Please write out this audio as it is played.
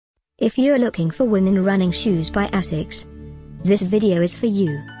If you're looking for women running shoes by Asics, this video is for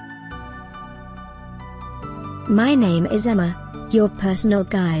you. My name is Emma, your personal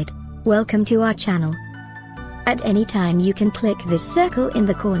guide. Welcome to our channel. At any time you can click this circle in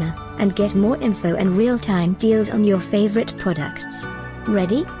the corner, and get more info and real-time deals on your favorite products.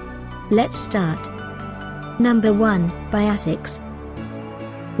 Ready? Let's start. Number 1, by Asics.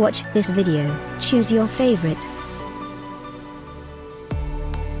 Watch this video, choose your favorite.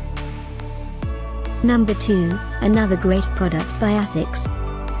 Number 2, another great product by Asics.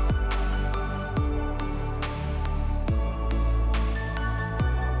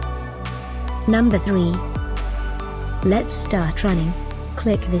 Number 3. Let's start running.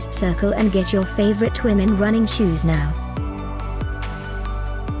 Click this circle and get your favorite women running shoes now.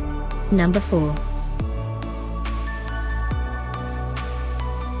 Number 4.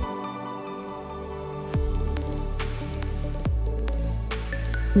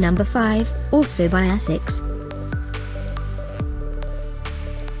 Number 5, also by Asics.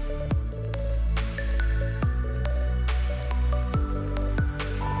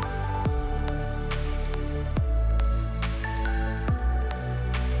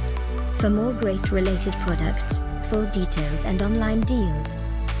 For more great related products, full details and online deals,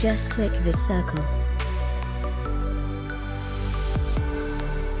 just click this circle.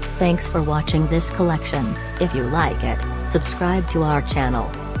 Thanks for watching this collection. If you like it, subscribe to our channel.